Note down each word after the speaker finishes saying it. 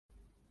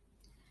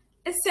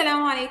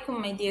Assalamu alaikum,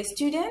 my dear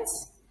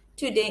students.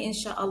 Today,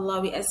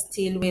 inshallah, we are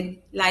still with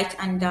light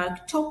and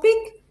dark topic,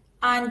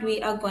 and we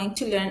are going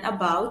to learn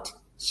about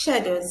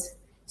shadows.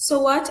 So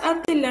what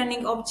are the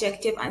learning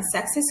objective and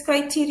success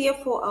criteria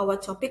for our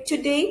topic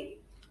today?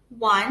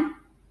 1.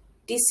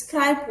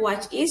 Describe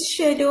what is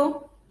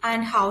shadow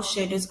and how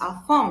shadows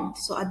are formed.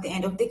 So at the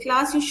end of the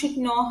class, you should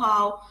know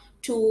how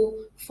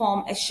to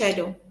form a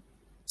shadow.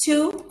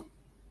 2.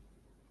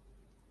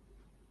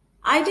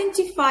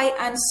 Identify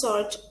and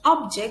sort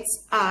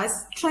objects as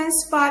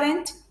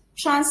transparent,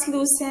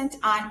 translucent,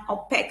 and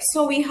opaque.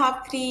 So we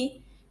have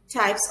 3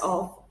 types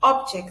of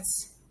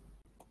objects.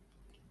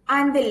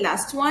 And the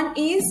last one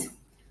is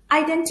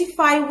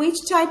identify which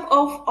type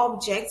of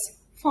objects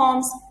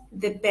forms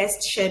the best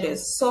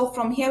shadows. So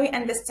from here we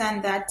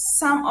understand that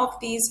some of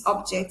these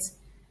objects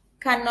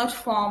cannot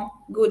form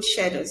good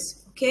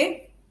shadows.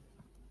 Okay,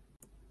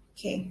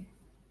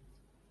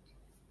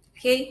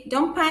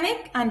 don't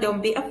panic and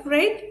don't be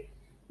afraid.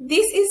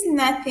 This is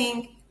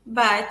nothing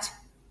but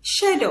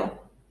shadow.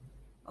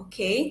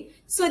 Okay,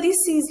 so this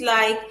is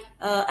like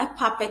a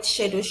puppet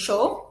shadow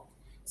show.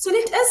 So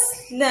let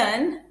us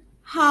learn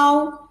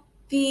how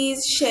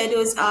these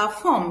shadows are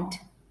formed.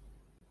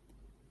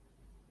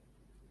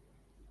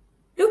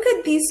 Look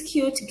at this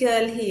cute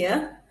girl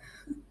here.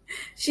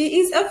 She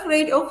is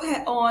afraid of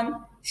her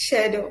own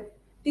shadow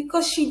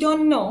because she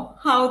don't know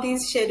how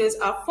these shadows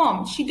are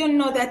formed. She don't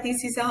know that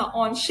this is her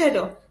own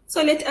shadow.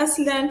 So let us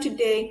learn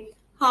today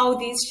how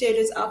these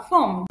shadows are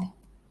formed.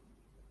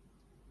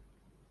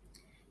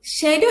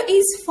 Shadow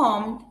is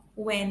formed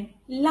when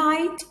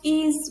light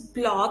is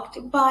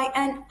blocked by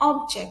an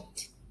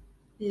object.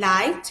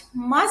 Light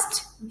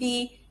must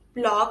be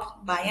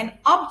blocked by an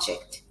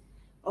object.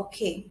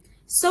 Okay,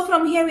 so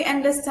from here we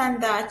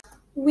understand that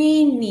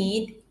we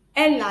need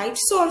a light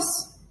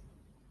source.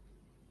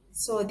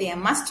 So there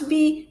must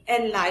be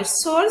a light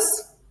source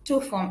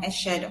to form a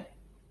shadow.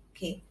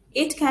 Okay,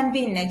 it can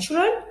be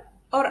natural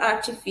or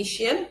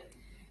artificial.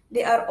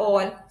 They are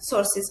all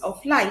sources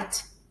of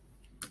light.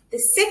 The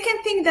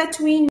second thing that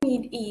we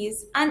need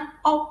is an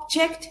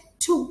object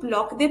to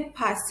block the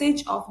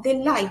passage of the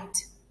light.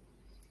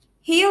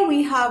 Here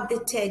we have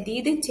the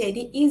teddy. The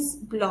teddy is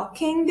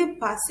blocking the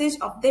passage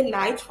of the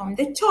light from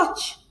the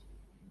torch.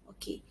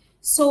 Okay,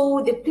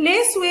 so the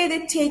place where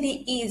the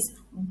teddy is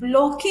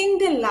blocking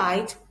the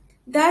light,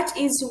 that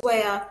is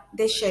where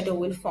the shadow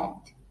will form.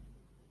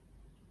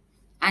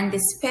 And the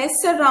space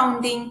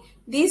surrounding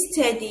this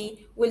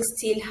teddy will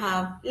still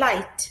have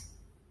light.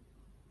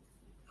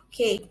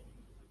 Okay,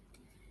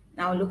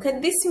 now look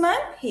at this man.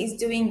 He is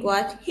doing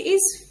what? He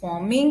is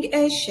forming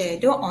a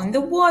shadow on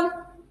the wall.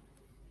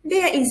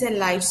 There is a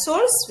light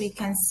source. We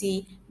can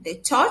see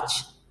the torch.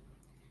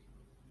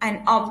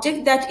 An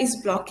object that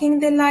is blocking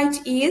the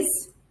light is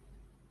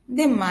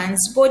the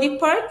man's body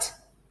part.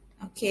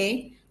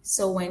 Okay,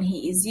 so when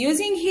he is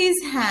using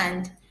his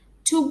hand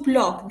to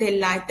block the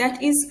light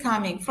that is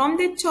coming from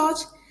the torch,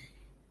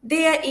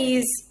 there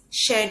is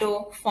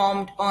shadow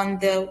formed on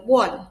the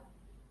wall.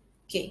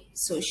 Okay,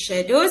 so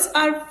shadows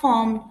are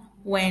formed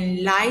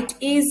when light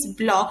is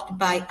blocked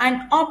by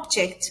an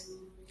object.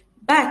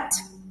 But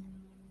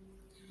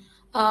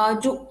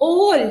do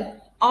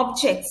all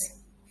objects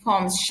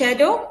form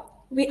shadow?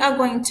 We are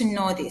going to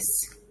know this.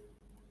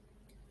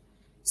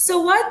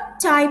 So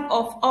what type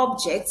of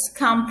objects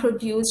can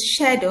produce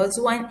shadows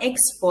when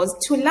exposed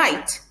to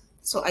light?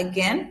 So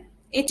again,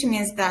 it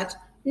means that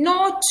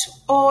not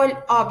all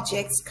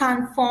objects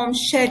can form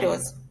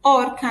shadows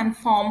or can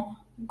form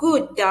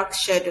good dark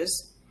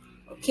shadows.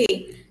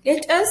 Okay,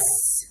 let us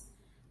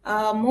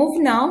move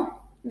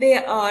now.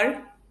 There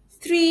are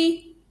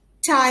 3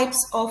 types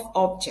of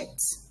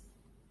objects.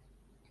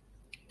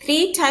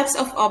 3 types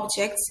of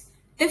objects.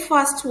 The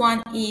first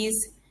one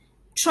is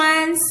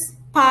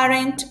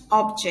transparent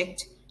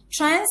object.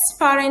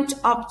 Transparent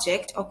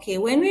object, okay,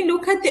 when we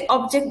look at the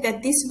object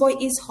that this boy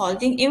is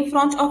holding in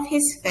front of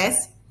his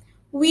face,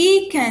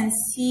 we can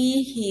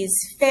see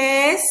his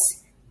face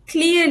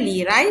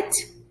clearly, right?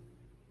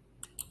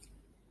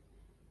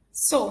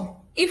 So,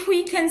 if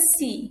we can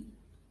see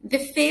the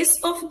face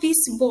of this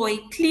boy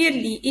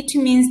clearly, it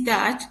means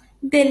that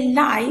the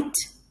light,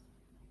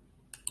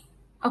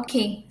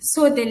 okay,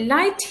 so the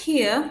light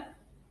here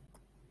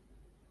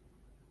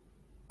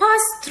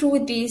pass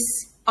through this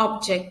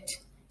object.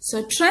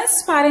 So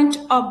transparent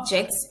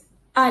objects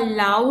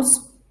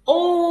allows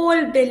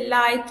all the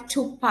light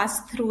to pass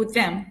through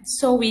them,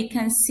 so we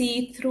can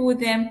see through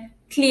them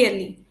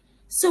clearly.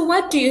 So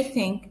what do you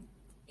think?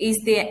 Is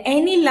there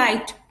any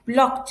light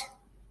blocked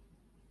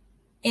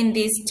in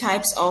these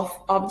types of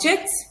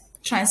objects?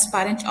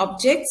 Transparent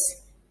objects.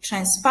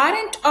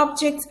 Transparent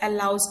objects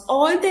allows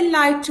all the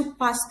light to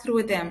pass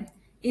through them.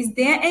 Is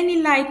there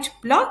any light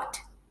blocked?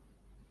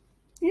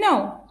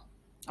 No.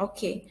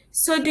 Okay,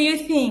 so do you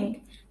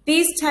think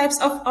these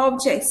types of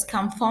objects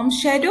can form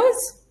shadows?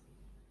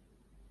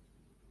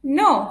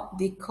 No,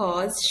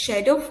 because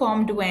shadow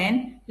formed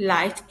when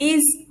light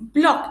is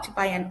blocked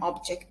by an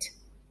object.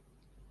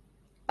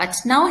 But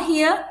now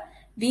here,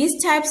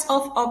 These types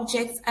of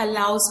objects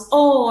allows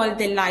all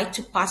the light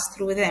to pass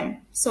through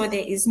them, so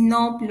there is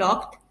no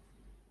blocked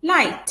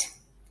light.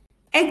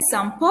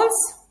 Examples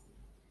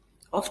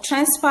of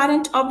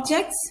transparent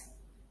objects: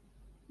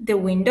 the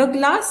window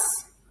glass,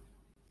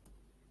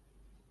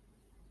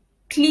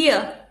 clear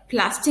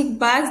plastic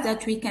bags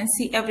that we can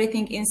see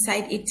everything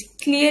inside it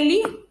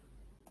clearly,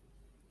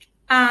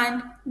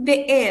 and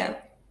the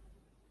air.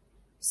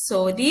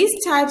 So these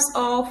types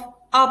of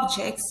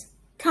objects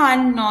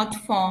cannot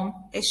form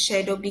a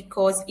shadow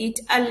because it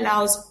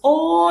allows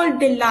all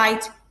the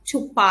light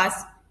to pass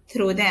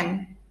through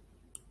them.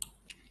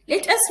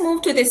 Let us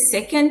move to the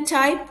second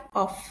type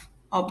of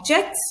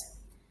objects: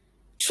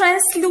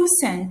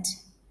 translucent.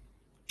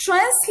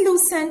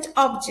 Translucent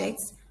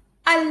objects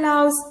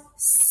allows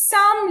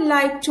some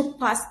light to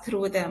pass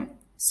through them.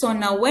 So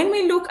now when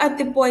we look at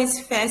the boy's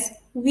face,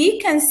 we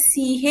can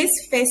see his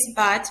face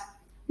but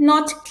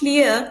not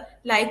clear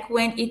like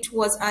when it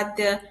was at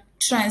the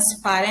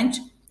transparent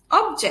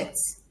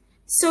objects.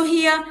 So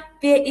here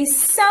there is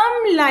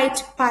some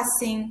light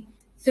passing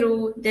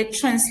through the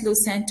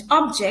translucent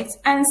objects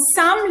and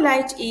some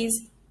light is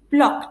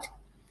blocked.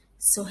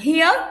 So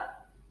here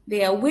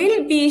there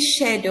will be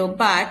shadow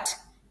but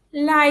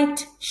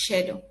light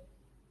shadow.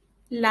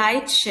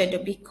 Light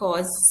shadow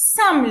because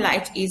some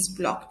light is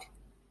blocked.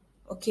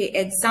 Okay,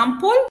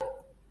 example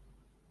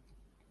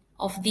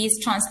of these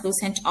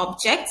translucent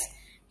objects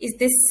is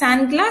the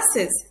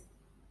sunglasses.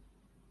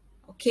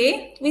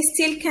 Okay, we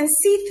still can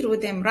see through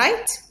them,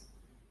 right?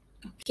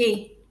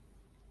 Okay,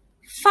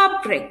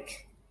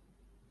 fabric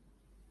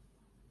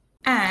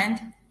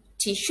and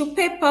tissue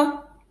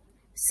paper.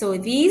 So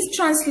these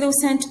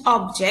translucent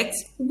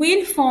objects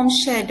will form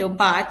shadow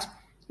but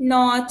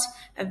not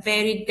a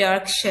very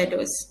dark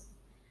shadows.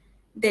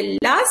 The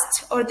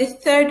last or the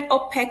third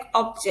opaque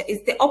object is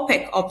the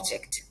opaque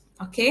object.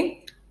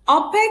 Okay,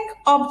 opaque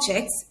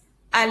objects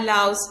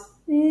allows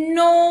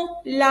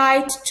no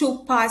light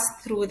to pass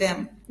through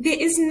them. There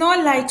is no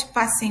light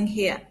passing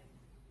here.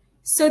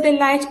 So the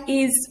light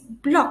is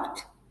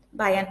blocked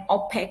by an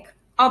opaque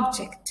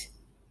object.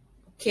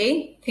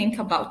 Okay, think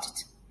about it.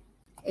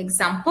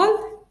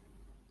 Example,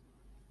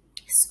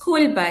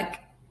 school bag.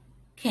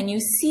 Can you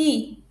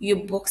see your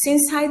books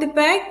inside the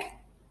bag?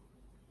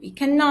 We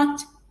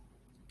cannot.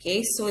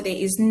 Okay, so there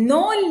is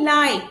no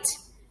light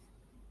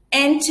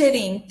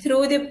entering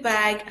through the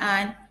bag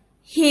and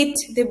hit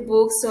the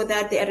books so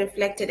that they are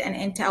reflected and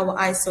enter our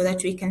eyes so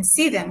that we can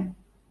see them.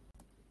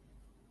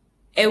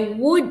 A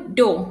wood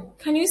door.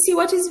 Can you see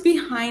what is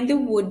behind the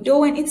wood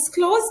door when it's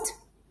closed?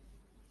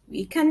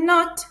 We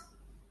cannot.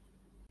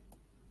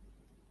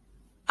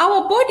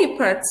 Our body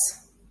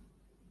parts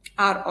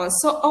are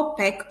also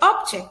opaque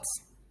objects.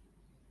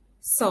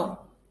 So,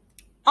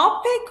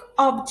 opaque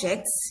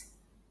objects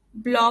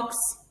blocks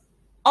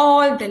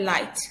all the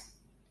light.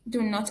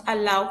 Do not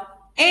allow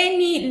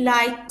any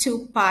light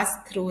to pass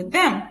through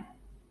them.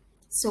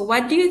 So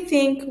what do you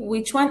think?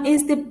 Which one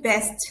is the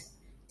best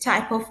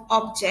type of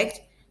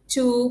object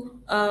to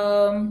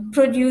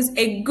produce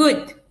a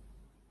good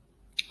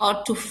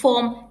or to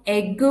form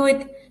a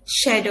good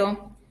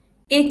shadow?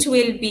 It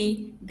will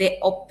be the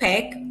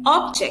opaque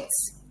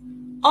objects.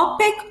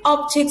 Opaque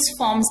objects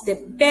forms the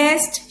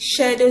best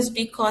shadows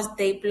because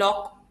they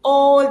block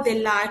all the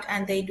light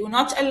and they do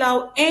not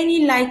allow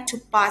any light to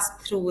pass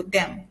through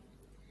them.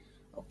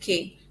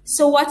 Okay,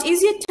 so what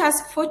is your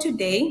task for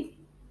today?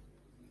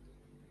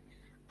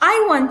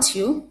 I want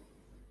you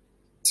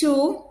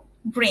to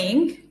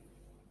bring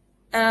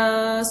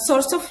a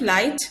source of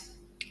light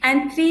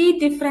and 3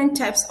 different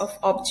types of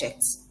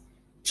objects: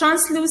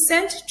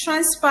 translucent,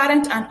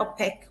 transparent, and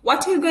opaque.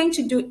 What you're going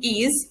to do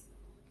is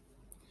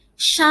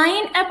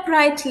shine a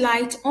bright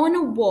light on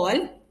a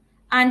wall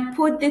and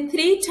put the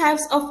 3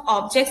 types of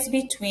objects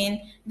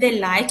between the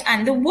light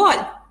and the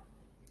wall.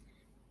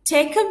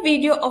 Take a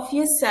video of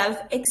yourself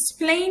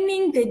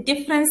explaining the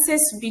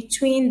differences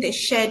between the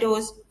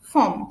shadows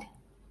formed.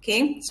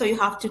 Okay, so you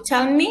have to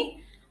tell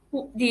me,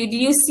 did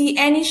you see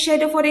any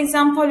shadow, for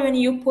example, when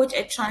you put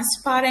a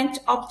transparent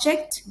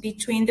object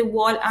between the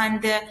wall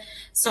and the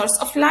source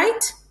of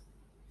light?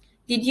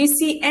 Did you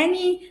see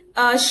any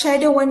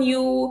shadow when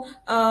you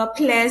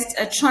placed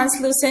a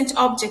translucent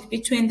object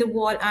between the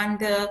wall and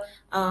the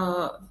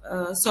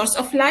source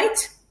of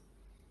light?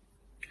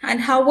 And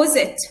how was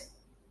it?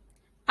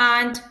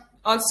 And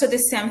also the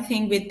same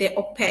thing with the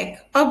opaque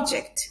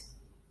object.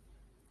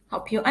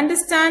 Hope you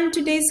understand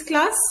today's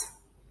class.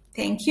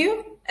 Thank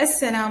you.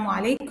 Assalamu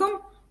alaikum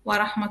wa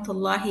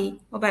rahmatullahi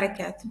wa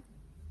barakatuh.